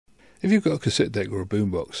If you've got a cassette deck or a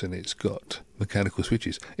boombox and it's got mechanical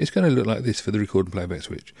switches, it's going to look like this for the record and playback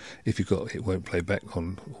switch. If you've got it won't play back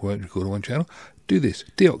on, won't record on one channel, do this,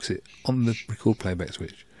 deox it on the record playback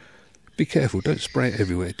switch. Be careful, don't spray it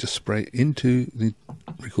everywhere, just spray it into the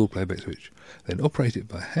record playback switch. Then operate it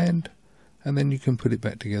by hand, and then you can put it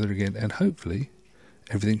back together again, and hopefully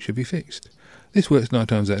everything should be fixed. This works 9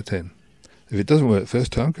 times out of 10. If it doesn't work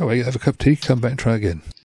first time, go away, have a cup of tea, come back and try again.